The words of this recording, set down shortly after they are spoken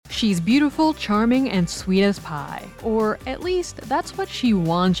She's beautiful, charming, and sweet as pie. Or at least, that's what she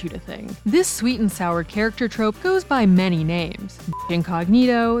wants you to think. This sweet and sour character trope goes by many names.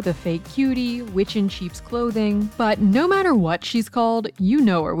 Incognito, the fake cutie, witch in sheep's clothing. But no matter what she's called, you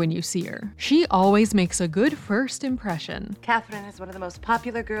know her when you see her. She always makes a good first impression. Catherine is one of the most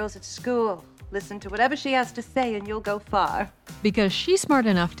popular girls at school. Listen to whatever she has to say and you'll go far. Because she's smart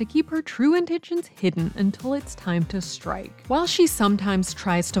enough to keep her true intentions hidden until it's time to strike. While she sometimes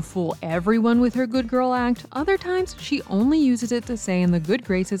tries to fool everyone with her good girl act, other times she only uses it to stay in the good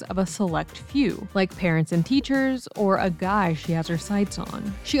graces of a select few, like parents and teachers, or a guy she has her sights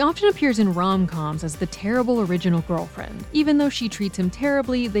on. She often appears in rom-coms as the terrible original girlfriend. Even though she treats him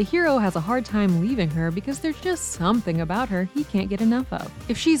terribly, the hero has a hard time leaving her because there's just something about her he can't get enough of.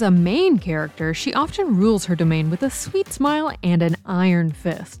 If she's a main character, she often rules her domain with a sweet smile and an iron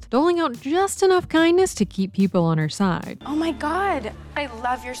fist, doling out just enough kindness to keep people on her side. Oh my god, I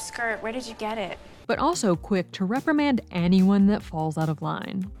love your skirt. Where did you get it? But also quick to reprimand anyone that falls out of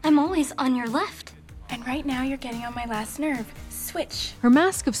line. I'm always on your left. And right now you're getting on my last nerve. Switch. Her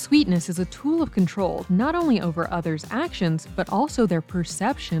mask of sweetness is a tool of control not only over others' actions, but also their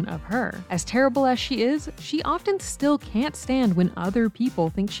perception of her. As terrible as she is, she often still can't stand when other people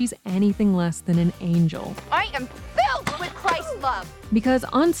think she's anything less than an angel. I am filled with Christ's love. Because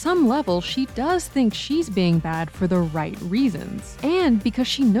on some level, she does think she's being bad for the right reasons. And because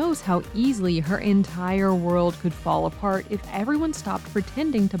she knows how easily her entire world could fall apart if everyone stopped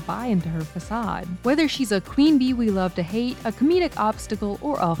pretending to buy into her facade. Whether she's a queen bee we love to hate, a comedic obstacle,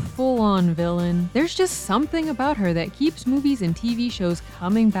 or a full-on villain, there's just something about her that keeps movies and TV shows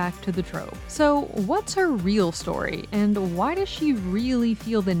coming back to the trope. So what's her real story, and why does she really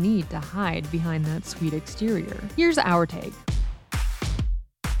feel the need to hide behind that sweet exterior? Here's our take.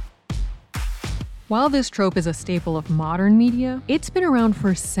 While this trope is a staple of modern media, it's been around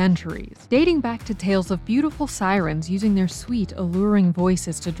for centuries, dating back to tales of beautiful sirens using their sweet, alluring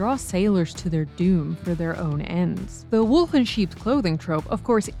voices to draw sailors to their doom for their own ends. The wolf in sheep's clothing trope, of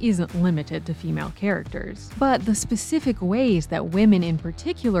course, isn't limited to female characters, but the specific ways that women in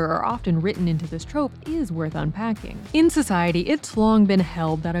particular are often written into this trope is worth unpacking. In society, it's long been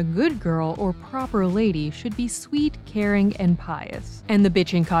held that a good girl or proper lady should be sweet, caring, and pious. And the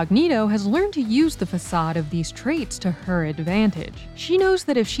bitch Incognito has learned to use the facade of these traits to her advantage. She knows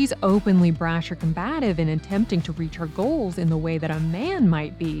that if she's openly brash or combative in attempting to reach her goals in the way that a man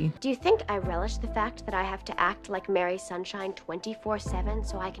might be. Do you think I relish the fact that I have to act like Mary Sunshine 24/7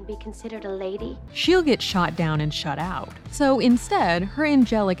 so I can be considered a lady? She'll get shot down and shut out. So instead, her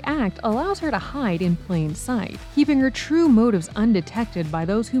angelic act allows her to hide in plain sight, keeping her true motives undetected by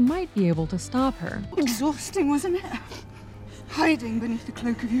those who might be able to stop her. Exhausting, wasn't it? Hiding beneath the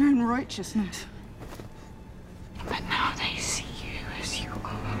cloak of your own righteousness. But now they see you as you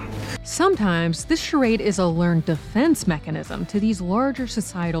are. Sometimes, this charade is a learned defense mechanism to these larger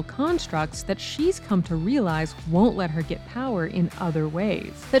societal constructs that she's come to realize won't let her get power in other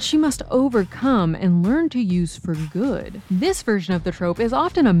ways, that she must overcome and learn to use for good. This version of the trope is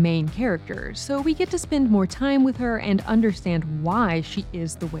often a main character, so we get to spend more time with her and understand why she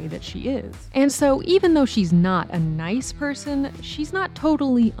is the way that she is. And so, even though she's not a nice person, she's not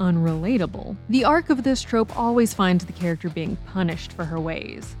totally unrelatable. The arc of this trope always finds the character being punished for her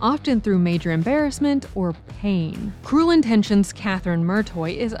ways, often through major embarrassment or pain. Cruel Intentions' Catherine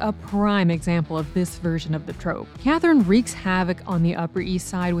Murtoy is a prime example of this version of the trope. Catherine wreaks havoc on the Upper East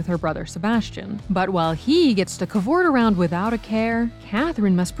Side with her brother Sebastian, but while he gets to cavort around without a care,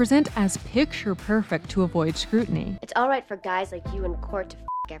 Catherine must present as picture perfect to avoid scrutiny. It's alright for guys like you in court to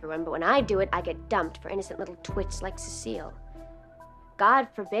f*** everyone, but when I do it, I get dumped for innocent little twits like Cecile. God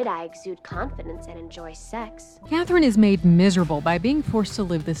forbid I exude confidence and enjoy sex. Catherine is made miserable by being forced to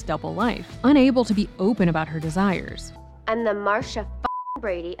live this double life, unable to be open about her desires. I'm the Marsha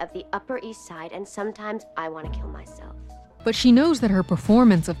Brady of the Upper East Side, and sometimes I want to kill myself. But she knows that her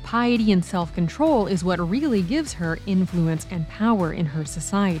performance of piety and self-control is what really gives her influence and power in her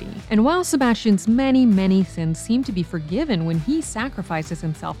society. And while Sebastian's many sins seem to be forgiven when he sacrifices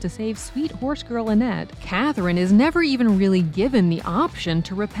himself to save sweet horse girl Annette, Catherine is never even really given the option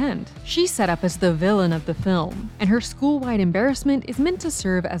to repent. She's set up as the villain of the film, and her school-wide embarrassment is meant to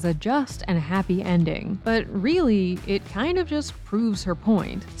serve as a just and happy ending. But really, it kind of just proves her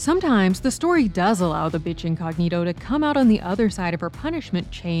point. Sometimes, the story does allow the bitch Incognito to come out on the other side of her punishment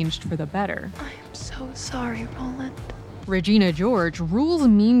changed for the better. I am so sorry, Roland. Regina George rules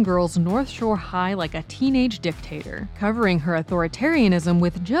Mean Girls North Shore High like a teenage dictator, covering her authoritarianism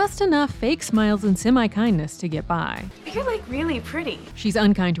with just enough fake smiles and semi-kindness to get by. You're like really pretty. She's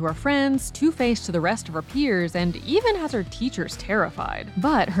unkind to her friends, two-faced to the rest of her peers, and even has her teachers terrified.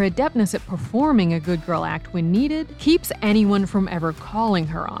 But her adeptness at performing a good girl act when needed keeps anyone from ever calling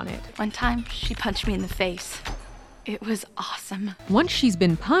her on it. One time, she punched me in the face. It was awesome. Once she's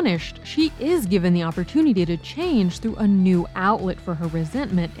been punished, she is given the opportunity to change through a new outlet for her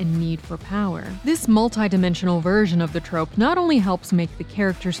resentment and need for power. This multi-dimensional version of the trope not only helps make the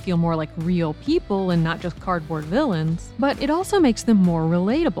characters feel more like real people and not just cardboard villains, but it also makes them more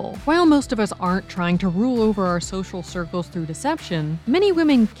relatable. While most of us aren't trying to rule over our social circles through deception, many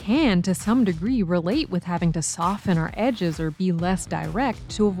women can, to some degree, relate with having to soften our edges or be less direct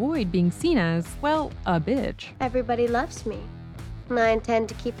to avoid being seen as, well, a bitch. Everybody loves me, and I intend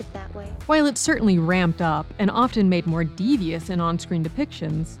to keep it that way. While it's certainly ramped up and often made more devious in on-screen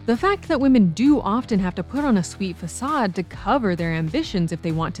depictions, the fact that women do often have to put on a sweet facade to cover their ambitions if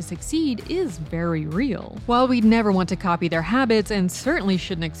they want to succeed is very real. While we'd never want to copy their habits and certainly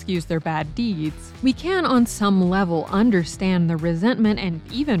shouldn't excuse their bad deeds, we can on some level understand the resentment and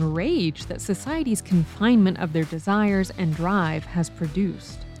even rage that society's confinement of their desires and drive has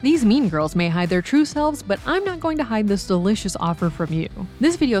produced. These mean girls may hide their true selves, but I'm not going to hide this delicious offer from you.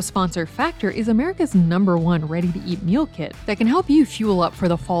 This video's sponsor, Factor, is America's #1 ready-to-eat meal kit that can help you fuel up for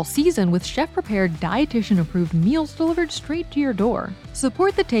the fall season with chef-prepared, dietitian-approved meals delivered straight to your door.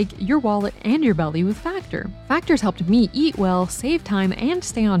 Support the take, your wallet, and your belly with Factor. Factor's helped me eat well, save time, and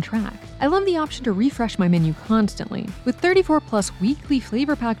stay on track. I love the option to refresh my menu constantly, with 34+ weekly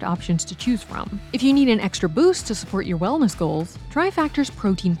flavor-packed options to choose from. If you need an extra boost to support your wellness goals, try Factor's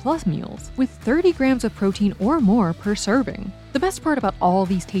Protein Plus meals, with 30 grams of protein or more per serving. The best part about all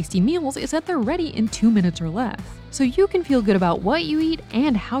these tasty meals is that they're ready in 2 minutes or less, so you can feel good about what you eat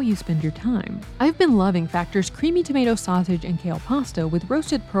and how you spend your time. I've been loving Factor's creamy tomato sausage and kale pasta with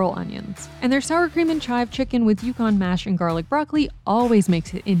roasted pearl onions, and their sour cream and chive chicken with Yukon mash and garlic broccoli always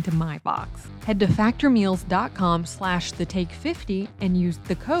makes it into my box. Head to factormeals.com/thetake50 and use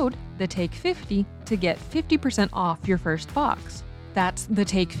the code thetake50 to get 50% off your first box. That's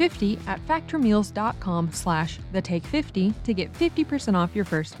thetake50 at factormeals.com/thetake50 to get 50% off your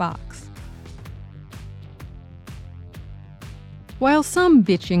first box. While some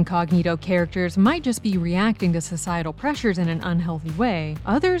bitch incognito characters might just be reacting to societal pressures in an unhealthy way,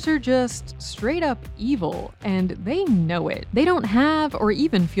 others are just straight up evil, and they know it. They don't have or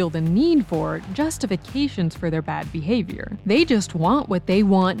even feel the need for justifications for their bad behavior. They just want what they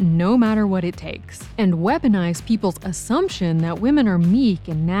want no matter what it takes, and weaponize people's assumption that women are meek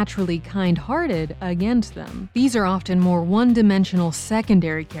and naturally kind-hearted against them. These are often more one-dimensional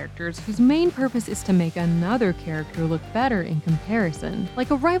secondary characters whose main purpose is to make another character look better in comparison,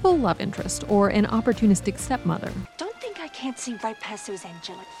 like a rival love interest or an opportunistic stepmother. Don't think I can't see right past those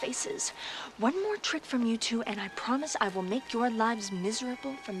angelic faces. One more trick from you two, and I promise I will make your lives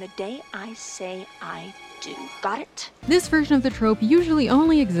miserable from the day I say I do. Got it? This version of the trope usually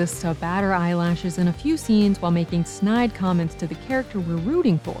only exists to bat her eyelashes in a few scenes while making snide comments to the character we're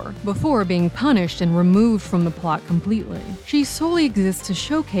rooting for, before being punished and removed from the plot completely. She solely exists to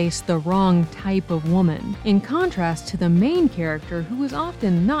showcase the wrong type of woman, in contrast to the main character who is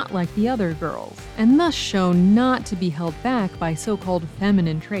often not like the other girls, and thus shown not to be held back by so-called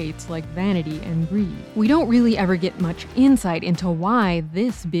feminine traits like vanity and greed. We don't really ever get much insight into why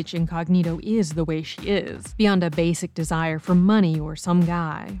this bitch incognito is the way she is, beyond a basic desire for money or some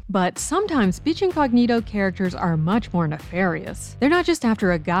guy. But sometimes bitch incognito characters are much more nefarious. They're not just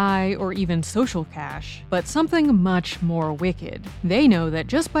after a guy or even social cash, but something much more wicked. They know that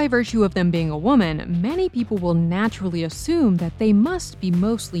just by virtue of them being a woman, many people will naturally assume that they must be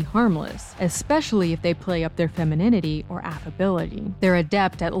mostly harmless, especially if they play up their femininity or affability. They're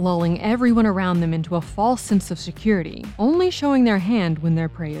adept at lulling everyone around them into a false sense of security, only showing their hand when their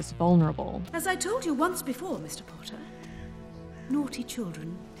prey is vulnerable. As I told you once before, Mr. Potter, naughty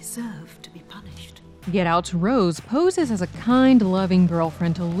children deserve to be punished. Get Out's Rose poses as a kind, loving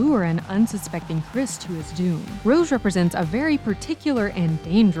girlfriend to lure an unsuspecting Chris to his doom. Rose represents a very particular and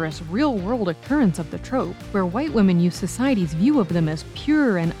dangerous real-world occurrence of the trope, where white women use society's view of them as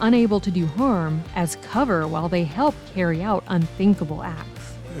pure and unable to do harm as cover while they help carry out unthinkable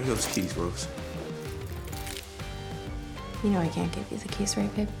acts. Where are those keys, Rose? You know I can't give you the keys,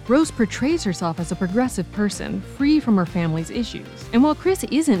 right, babe? Rose portrays herself as a progressive person, free from her family's issues. And while Chris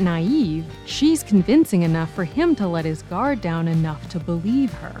isn't naive, she's convincing enough for him to let his guard down enough to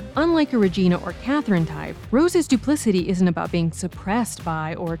believe her. Unlike a Regina or Catherine type, Rose's duplicity isn't about being suppressed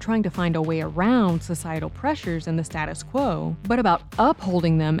by or trying to find a way around societal pressures and the status quo, but about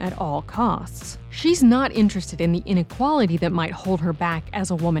upholding them at all costs. She's not interested in the inequality that might hold her back as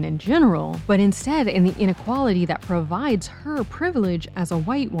a woman in general, but instead in the inequality that provides her privilege as a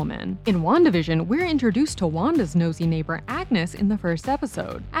white woman. In WandaVision, we're introduced to Wanda's nosy neighbor Agnes in the first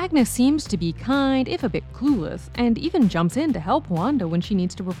episode. Agnes seems to be kind, if a bit clueless, and even jumps in to help Wanda when she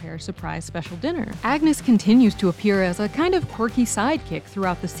needs to prepare a surprise special dinner. Agnes continues to appear as a kind of quirky sidekick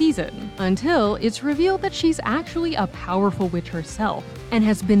throughout the season, until it's revealed that she's actually a powerful witch herself, and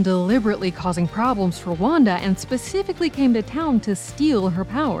has been deliberately causing problems for Wanda and specifically came to town to steal her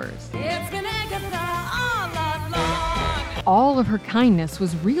powers. All of her kindness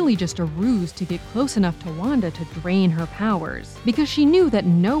was really just a ruse to get close enough to Wanda to drain her powers, because she knew that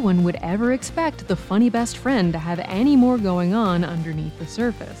no one would ever expect the funny best friend to have any more going on underneath the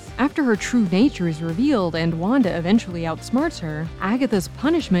surface. After her true nature is revealed and Wanda eventually outsmarts her, Agatha's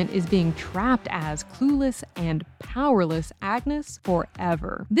punishment is being trapped as clueless and powerless Agnes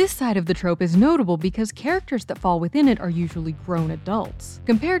forever. This side of the trope is notable because characters that fall within it are usually grown adults,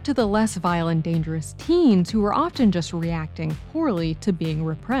 compared to the less violent, dangerous teens who are often just reacting poorly to being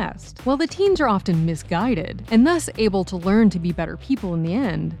repressed. While the teens are often misguided, and thus able to learn to be better people in the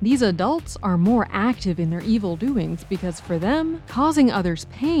end, these adults are more active in their evil doings because for them, causing others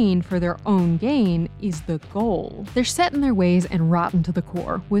pain for their own gain is the goal. They're set in their ways and rotten to the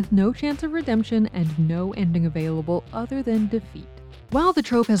core, with no chance of redemption and no ending available other than defeat. While the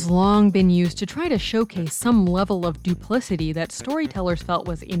trope has long been used to try to showcase some level of duplicity that storytellers felt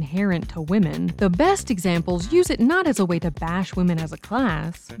was inherent to women, the best examples use it not as a way to bash women as a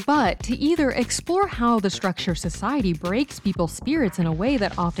class, but to either explore how the structure of society breaks people's spirits in a way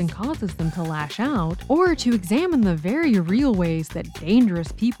that often causes them to lash out, or to examine the very real ways that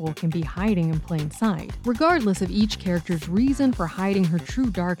dangerous people can be hiding in plain sight. Regardless of each character's reason for hiding her true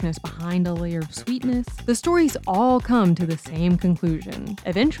darkness behind a layer of sweetness, the stories all come to the same conclusion.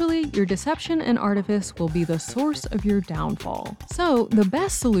 Eventually, your deception and artifice will be the source of your downfall. So, the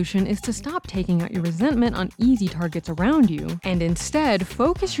best solution is to stop taking out your resentment on easy targets around you, and instead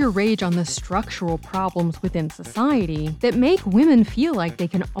focus your rage on the structural problems within society that make women feel like they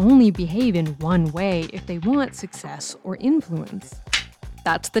can only behave in one way if they want success or influence.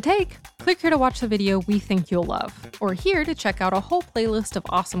 That's the take. Click here to watch the video we think you'll love, or here to check out a whole playlist of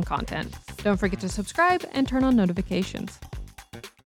awesome content. Don't forget to subscribe and turn on notifications.